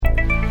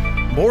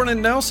Born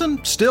in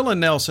Nelson, still in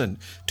Nelson.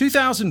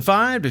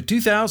 2005 to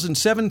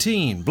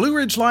 2017, Blue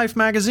Ridge Life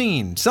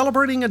magazine,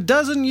 celebrating a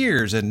dozen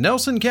years in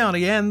Nelson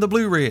County and the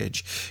Blue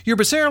Ridge. Your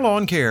Becerra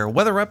Lawncare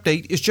weather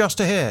update is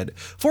just ahead.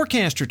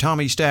 Forecaster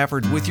Tommy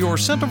Stafford with your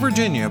Central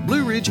Virginia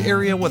Blue Ridge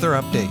area weather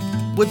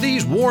update. With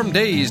these warm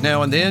days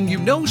now and then, you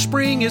know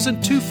spring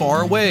isn't too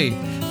far away.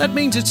 That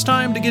means it's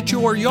time to get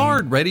your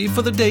yard ready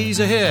for the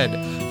days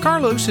ahead.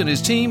 Carlos and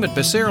his team at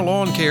Becerra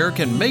Lawncare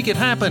can make it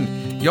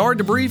happen. Yard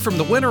debris from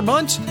the winter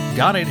months?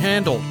 Got it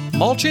handled.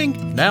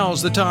 Mulching?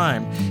 Now's the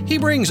time. He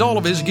brings all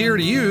of his gear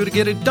to you to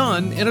get it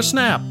done in a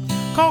snap.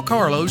 Call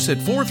Carlos at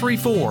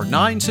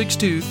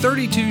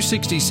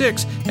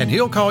 434-962-3266 and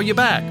he'll call you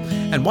back.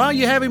 And while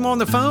you have him on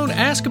the phone,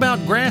 ask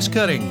about grass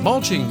cutting,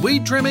 mulching,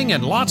 weed trimming,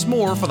 and lots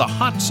more for the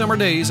hot summer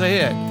days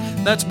ahead.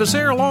 That's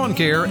Becerra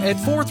Lawncare at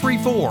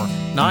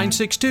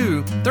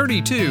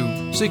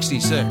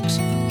 434-962-3266.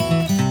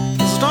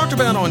 As talked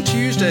about on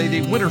Tuesday,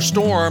 the winter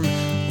storm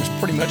was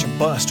pretty much a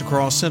bust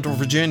across Central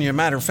Virginia.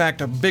 Matter of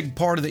fact, a big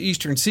part of the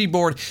eastern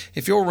seaboard.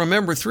 If you'll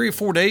remember, 3 or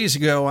 4 days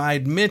ago, I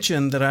had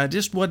mentioned that I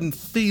just wasn't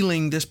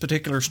feeling this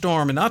particular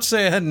storm. And not to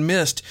say I hadn't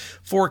missed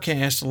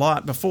forecasts a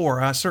lot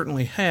before. I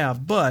certainly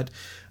have. But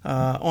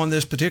on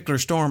this particular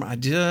storm, I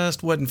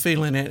just wasn't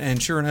feeling it,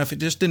 and sure enough, it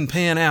just didn't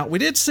pan out. We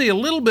did see a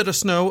little bit of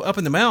snow up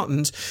in the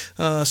mountains,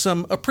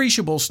 some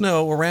appreciable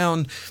snow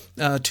around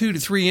 2 to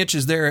 3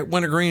 inches there at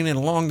Wintergreen and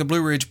along the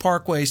Blue Ridge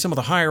Parkway, some of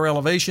the higher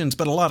elevations,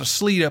 but a lot of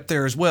sleet up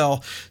there as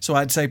well. So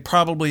I'd say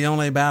probably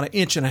only about 1.5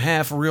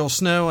 inches of real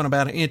snow and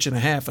about 1.5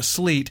 inches of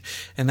sleet,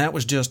 and that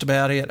was just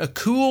about it. A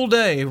cool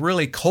day,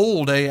 really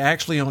cold day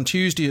actually on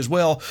Tuesday as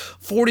well.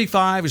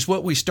 45 is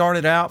what we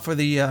started out for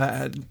the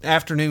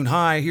afternoon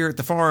high here at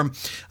the farm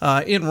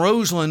in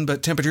Roseland,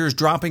 but temperatures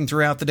dropping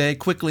throughout the day,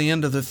 quickly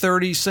into the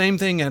 30s. Same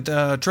thing at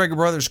Traeger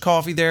Brothers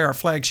Coffee there, our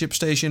flagship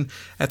station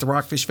at the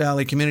Rockfish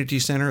Valley Community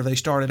Center. They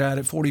started out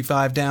at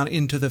 45 down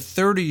into the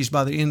 30s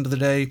by the end of the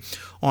day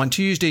on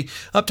Tuesday.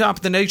 Up top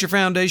at the Nature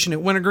Foundation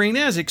at Wintergreen,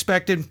 as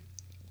expected,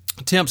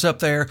 temps up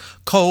there,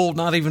 cold,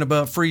 not even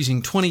above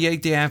freezing,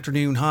 28 the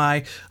afternoon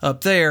high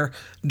up there,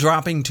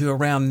 dropping to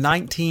around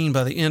 19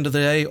 by the end of the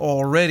day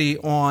already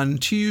on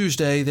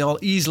Tuesday. They'll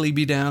easily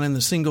be down in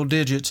the single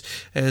digits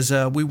as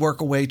we work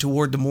our way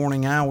toward the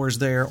morning hours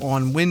there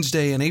on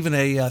Wednesday, and even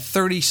a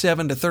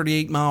 37 to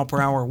 38 mile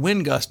per hour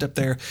wind gust up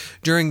there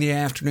during the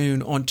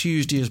afternoon on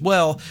Tuesday as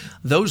well.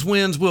 Those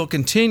winds will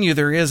continue.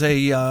 There is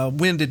a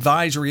wind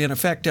advisory in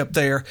effect up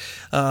there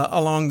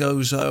along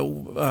those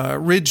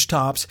ridge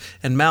tops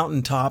and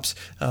mountain tops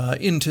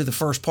into the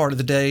first part of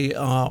the day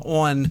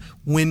on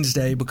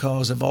Wednesday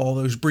because of all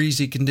those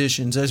breezy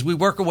conditions. As we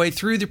work our way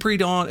through the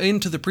pre-dawn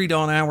into the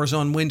pre-dawn hours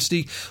on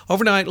Wednesday,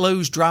 overnight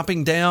lows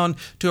dropping down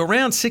to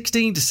around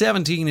 16 to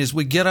 17 as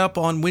we get up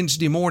on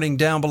Wednesday morning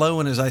down below.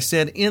 And as I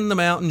said, in the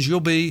mountains,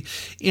 you'll be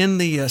in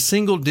the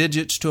single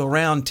digits to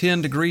around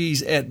 10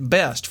 degrees at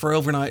best for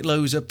overnight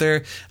lows up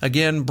there.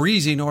 Again,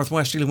 breezy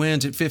northwesterly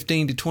winds at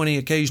 15 to 20,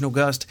 occasional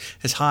gust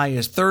as high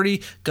as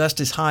 30, gust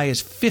as high as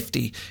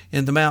 50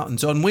 in the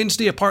mountains. On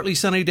Wednesday, a partly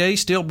sunny day,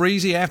 still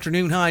breezy,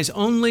 afternoon highs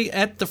only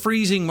at the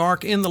freezing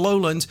mark in the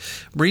lowlands.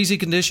 Breezy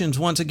conditions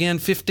once again,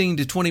 15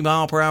 to 20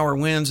 mile per hour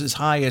winds as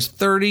high as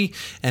 30,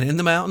 and in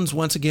the mountains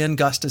once again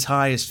gust as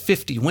high as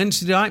 50.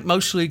 Wednesday night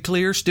mostly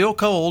clear, still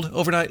cold,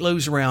 overnight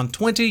lows around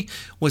 20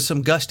 with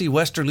some gusty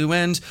westerly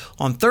winds.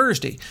 On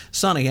Thursday,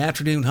 sunny,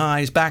 afternoon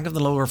highs back in the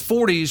lower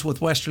 40s with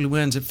westerly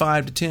winds at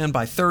 5 to 10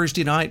 by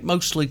Thursday night,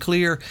 mostly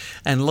clear,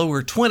 and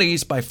lower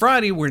 20s. By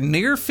Friday, we're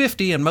near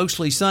 50 and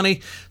mostly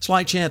sunny.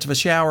 Slight chance of a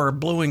shower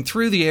blowing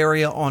through the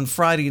area on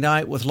Friday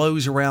night with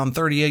lows around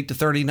 38 to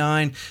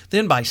 39.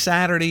 Then by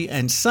Saturday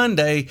and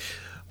Sunday,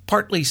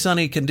 partly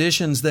sunny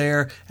conditions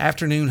there.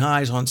 Afternoon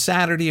highs on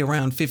Saturday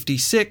around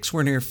 56.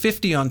 We're near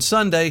 50 on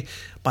Sunday.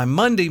 By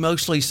Monday,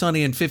 mostly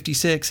sunny and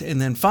 56.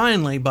 And then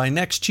finally, by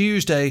next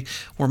Tuesday,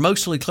 we're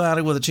mostly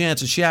cloudy with a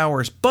chance of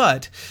showers,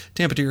 but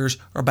temperatures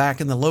are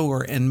back in the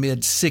lower and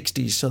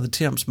mid-60s, so the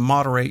temps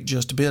moderate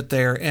just a bit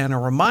there. And a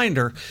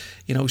reminder,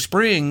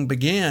 spring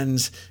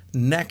begins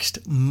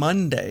next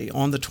Monday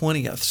on the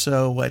 20th,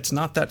 so it's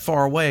not that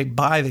far away.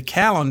 By the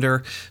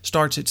calendar,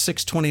 starts at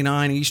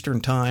 6:29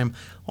 Eastern Time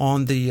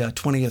on the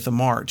 20th of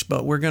March.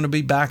 But we're going to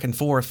be back and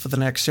forth for the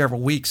next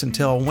several weeks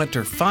until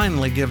winter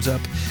finally gives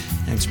up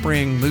and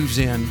spring moves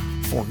in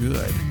for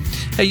good.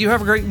 Hey, you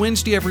have a great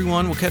Wednesday,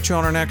 everyone. We'll catch you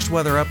on our next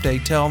weather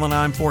update. Till then,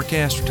 I'm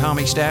forecaster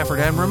Tommy Stafford,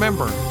 and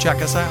remember,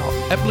 check us out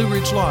at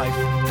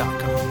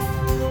BlueRidgeLife.com.